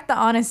respect the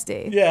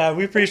honesty. Yeah,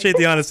 we appreciate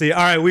the honesty.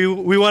 All right, we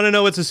want to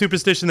know what's a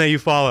superstition that you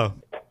follow.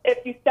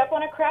 If you step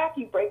on a crack,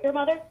 you break your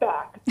mother's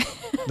back.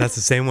 That's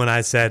the same one I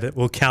said.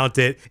 We'll count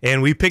it.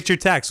 And we picked your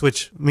text,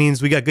 which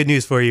means we got good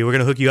news for you. We're going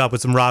to hook you up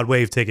with some Rod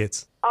Wave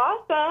tickets.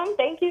 Awesome.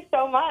 Thank you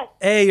so much.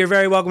 Hey, you're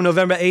very welcome.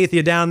 November 8th,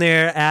 you're down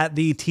there at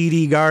the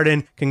TD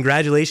Garden.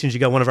 Congratulations, you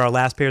got one of our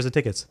last pairs of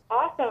tickets.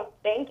 Awesome.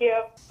 Thank you.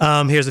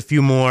 Here's a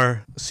few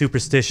more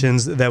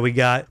superstitions that we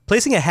got.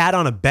 Placing a hat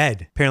on a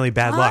bed. Apparently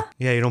bad luck.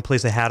 Yeah, you don't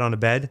place a hat on a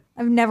bed.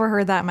 I've never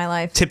heard that in my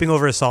life. Tipping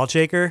over a salt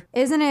shaker.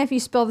 Isn't it if you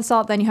spill the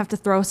salt, then you have to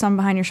throw some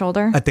behind your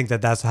shoulder? I think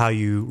that's how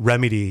you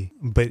remedy,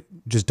 but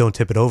just don't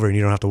tip it over and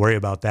you don't have to worry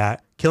about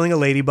that. Killing a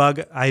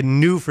ladybug. I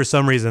knew for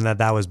some reason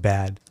that was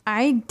bad.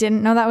 I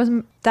didn't know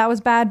that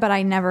was bad, but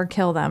I never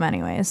kill them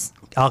anyways.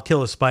 I'll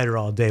kill a spider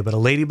all day, but a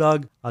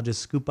ladybug, I'll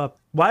just scoop up.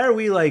 Why are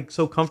we like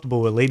so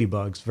comfortable with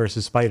ladybugs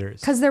versus spiders?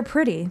 Because they're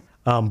pretty.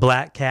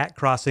 Black cat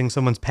crossing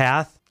someone's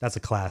path. That's a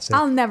classic.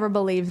 I'll never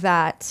believe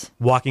that.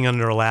 Walking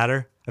under a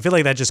ladder. I feel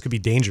like that just could be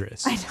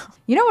dangerous. I know.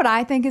 You know what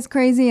I think is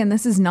crazy, and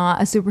this is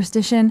not a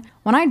superstition?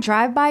 When I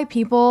drive by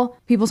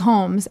people's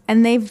homes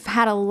and they've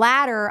had a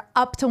ladder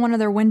up to one of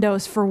their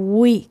windows for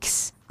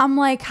weeks. I'm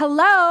like,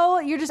 hello,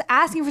 you're just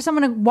asking for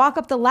someone to walk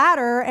up the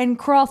ladder and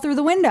crawl through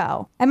the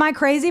window. Am I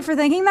crazy for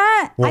thinking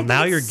that? Well, I think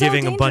now it's you're so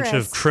giving a bunch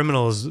dangerous. of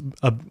criminals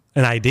an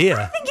idea.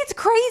 I think it's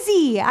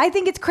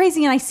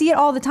crazy. And I see it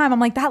all the time. I'm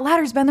like, that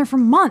ladder's been there for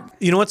months.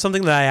 You know what's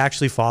something that I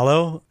actually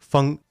follow?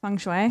 Feng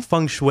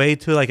shui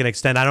to like an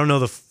extent. I don't know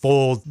the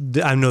full,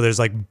 I know there's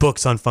like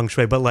books on feng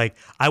shui, but like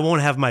I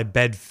won't have my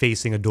bed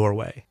facing a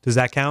doorway. Does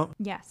that count?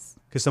 Yes.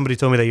 Because somebody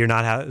told me that you're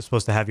not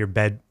supposed to have your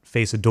bed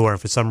face a door. And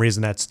for some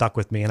reason that stuck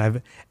with me.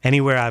 And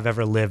anywhere I've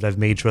ever lived, I've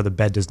made sure the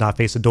bed does not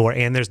face a door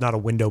and there's not a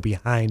window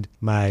behind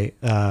my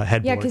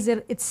headboard. Yeah, because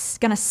it's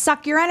going to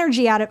suck your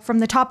energy out from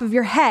the top of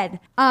your head.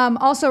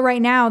 Also,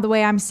 right now, the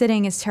way I'm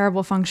sitting is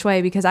terrible feng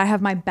shui because I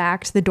have my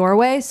back to the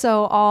doorway.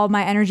 So all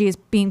my energy is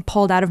being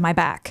pulled out of my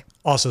back.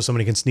 Also,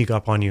 somebody can sneak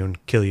up on you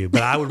and kill you.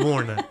 But I would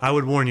warn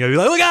you. I'd be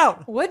like, look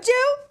out! Would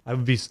you?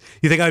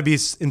 You think I would be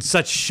in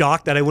such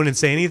shock that I wouldn't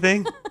say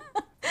anything?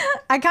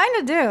 I kind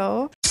of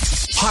do.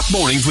 Hot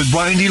Mornings with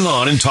Brian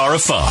DeLon and Tara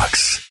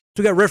Fox.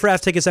 We got Riff Raff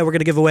tickets that we're going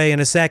to give away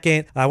in a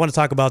second. I want to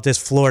talk about this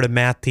Florida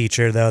math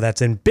teacher, though,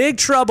 that's in big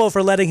trouble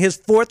for letting his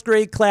 4th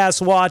grade class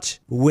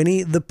watch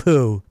Winnie the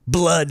Pooh,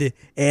 Blood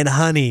and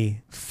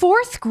Honey.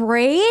 4th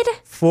grade?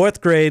 4th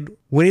grade,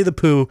 Winnie the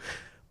Pooh,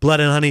 Blood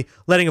and Honey.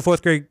 Letting a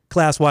 4th grade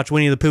class watch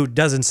Winnie the Pooh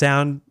doesn't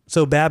sound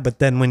so bad, but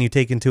then when you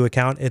take into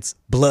account it's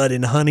Blood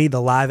and Honey,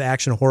 the live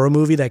action horror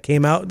movie that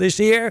came out this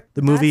year,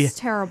 the movie That's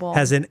terrible.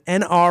 has an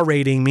NR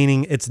rating,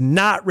 meaning it's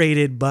not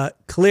rated, but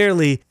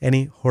clearly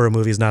any horror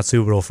movie is not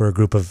suitable for a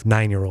group of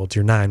 9-year-olds.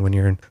 You're 9 when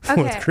you're in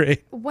 4th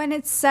grade. When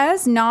it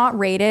says not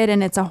rated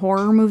and it's a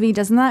horror movie,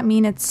 doesn't that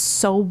mean it's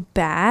so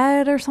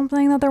bad or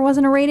something that there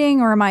wasn't a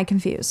rating, or am I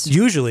confused?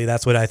 Usually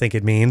that's what I think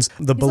it means.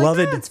 The He's beloved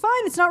like, no, it's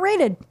fine, it's not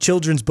rated.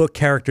 children's book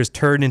characters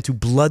turn into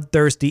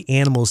bloodthirsty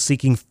hungry animals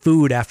seeking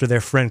food after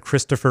their friend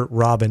Christopher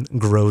Robin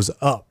grows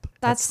up.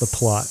 That's the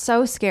plot.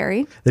 So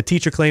scary. The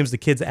teacher claims the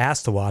kids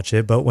asked to watch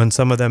it, but when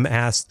some of them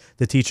asked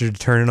the teacher to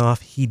turn it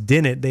off, he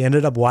didn't. They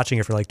ended up watching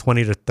it for like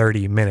 20 to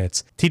 30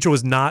 minutes. Teacher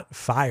was not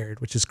fired,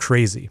 which is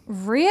crazy.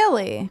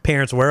 Really?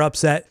 Parents were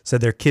upset,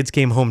 said their kids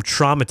came home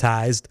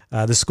traumatized.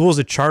 The school is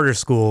a charter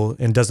school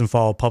and doesn't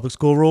follow public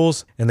school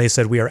rules. And they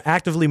said, we are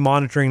actively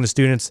monitoring the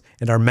students,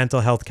 and our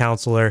mental health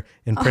counselor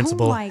and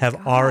principal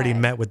have already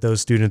met with those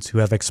students who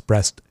have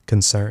expressed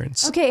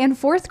concerns. Okay, in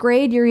 4th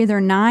grade, you're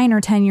either 9 or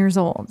 10 years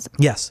old.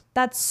 Yes.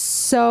 That's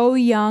so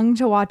young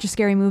to watch a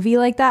scary movie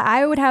like that.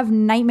 I would have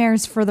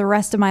nightmares for the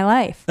rest of my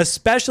life.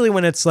 Especially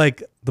when it's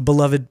like the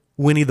beloved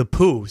Winnie the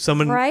Pooh,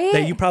 someone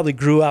that you probably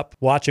grew up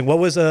watching. What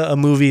was a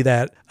movie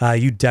that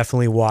you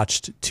definitely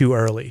watched too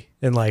early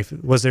in life?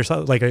 Was there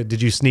something like,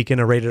 did you sneak in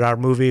a rated R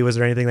movie? Was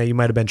there anything that you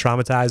might have been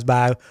traumatized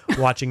by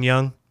watching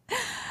young?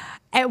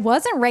 It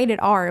wasn't rated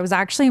R. It was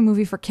actually a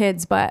movie for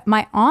kids, but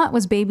my aunt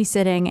was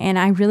babysitting and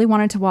I really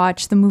wanted to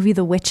watch the movie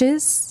The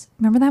Witches.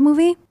 Remember that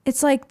movie?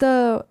 It's like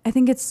I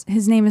think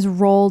his name is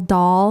Roald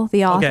Dahl,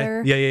 the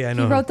author. Okay. Yeah, I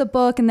know. He wrote the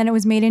book and then it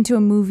was made into a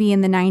movie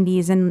in the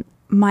 90s, and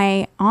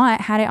my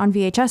aunt had it on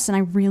VHS and I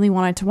really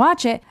wanted to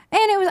watch it.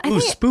 And it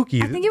was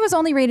spooky. I think it was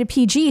only rated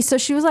PG. So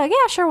she was like,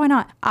 yeah, sure, why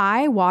not?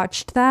 I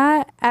watched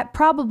that at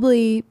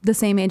probably the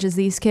same age as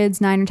these kids,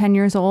 9 or 10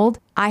 years old.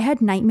 I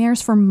had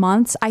nightmares for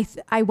months.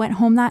 I went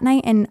home that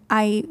night and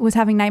I was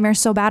having nightmares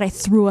so bad I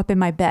threw up in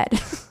my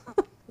bed.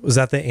 Was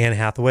that the Anne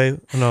Hathaway?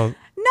 No.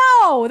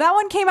 No, that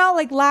one came out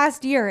like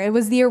last year. It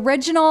was the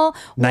original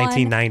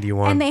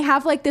 1991. And they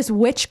have like this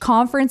witch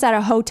conference at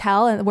a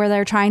hotel where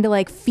they're trying to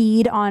like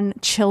feed on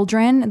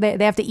children. They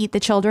have to eat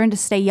the children to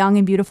stay young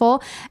and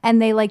beautiful.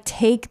 And they like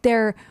take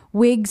their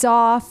wigs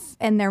off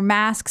and their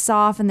masks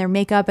off and their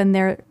makeup, and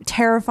they're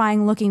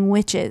terrifying looking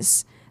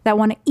witches that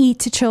want to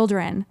eat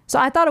children. So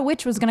I thought a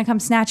witch was going to come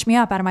snatch me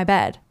up out of my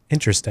bed.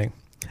 Interesting.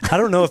 I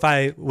don't know if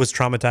I was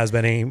traumatized by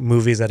any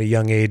movies at a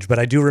young age, but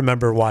I do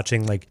remember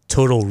watching like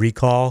Total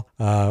Recall,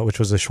 which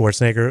was a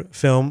Schwarzenegger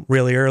film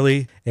really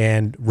early,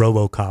 and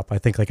RoboCop. I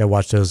think like I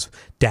watched those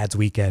Dad's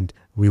Weekend.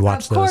 We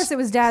watched those. Of course, it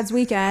was Dad's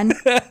Weekend.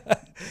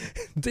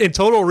 In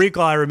Total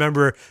Recall, I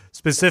remember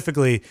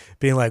specifically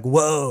being like,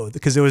 whoa,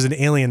 because there was an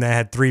alien that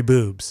had 3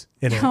 boobs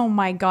in it. Oh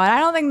my God. I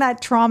don't think that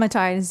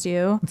traumatized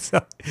you.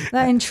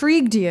 That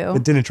intrigued you.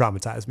 It didn't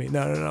traumatize me.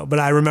 No. But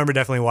I remember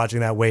definitely watching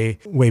that way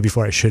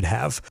before I should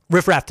have.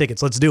 Riff Raff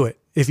tickets. Let's do it.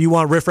 If you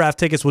want Riff Raff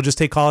tickets, we'll just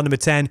take call number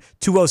 10,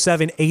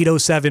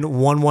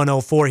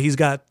 207-807-1104. He's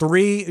got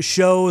 3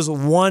 shows,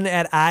 one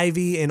at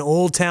Ivy in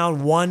Old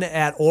Town, one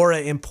at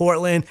Aura in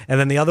Portland, and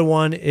then the other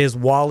one is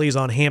Wally's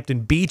on Hampton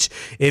Beach.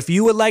 If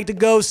you would like to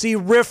go see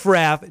Riff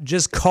Raff,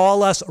 just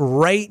call us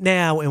right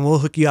now and we'll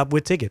hook you up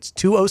with tickets.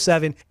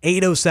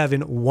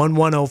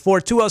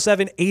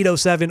 207-807-1104.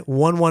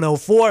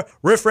 207-807-1104.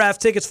 Riff Raff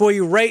tickets for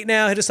you right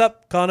now. Hit us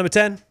up. Call number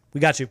 10. We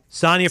got you.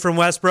 Sonia from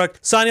Westbrook.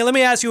 Sonia, let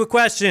me ask you a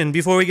question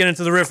before we get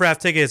into the Riff Raff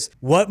tickets.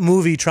 What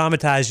movie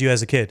traumatized you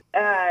as a kid?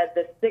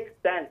 The Sixth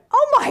Sense.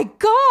 Oh my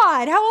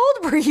God. How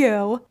old were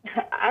you?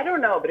 I don't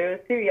know, but it was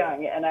too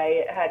young, and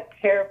I had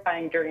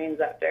terrifying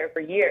dreams after for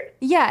years.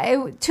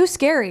 Yeah, too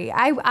scary.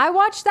 I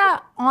watched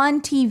that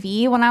on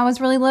TV when I was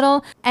really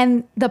little,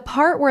 and the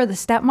part where the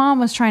stepmom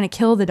was trying to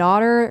kill the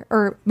daughter,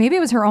 or maybe it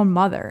was her own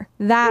mother,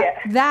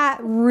 that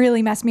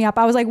really messed me up.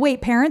 I was like, wait,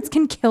 parents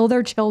can kill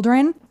their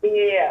children?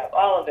 Yeah,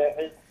 all of it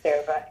was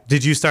terrifying.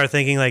 Did you start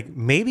thinking like,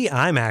 maybe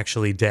I'm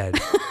actually dead?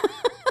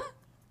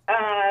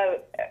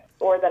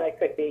 Or that I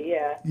could be,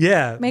 yeah.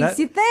 Yeah. Makes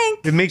you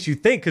think. It makes you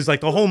think, because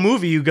like the whole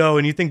movie you go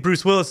and you think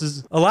Bruce Willis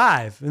is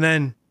alive, and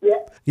then,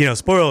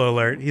 spoiler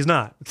alert, he's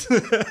not.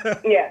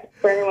 Yeah,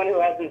 for anyone who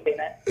hasn't seen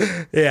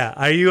it. Yeah.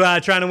 Are you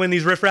trying to win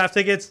these Riff Raff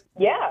tickets?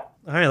 Yeah.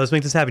 All right, let's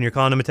make this happen. You're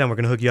calling number 10. We're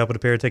going to hook you up with a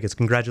pair of tickets.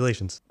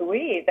 Congratulations.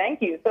 Sweet.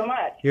 Thank you so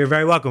much. You're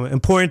very welcome.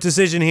 Important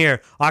decision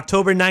here.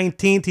 October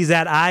 19th, he's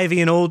at Ivy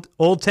in Old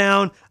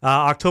Town.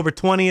 October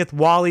 20th,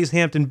 Wally's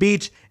Hampton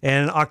Beach.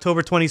 And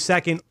October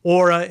 22nd,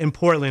 Aura in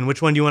Portland.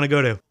 Which one do you want to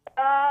go to?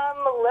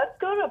 Let's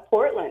go to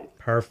Portland.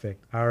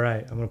 Perfect. All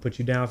right. I'm going to put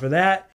you down for that.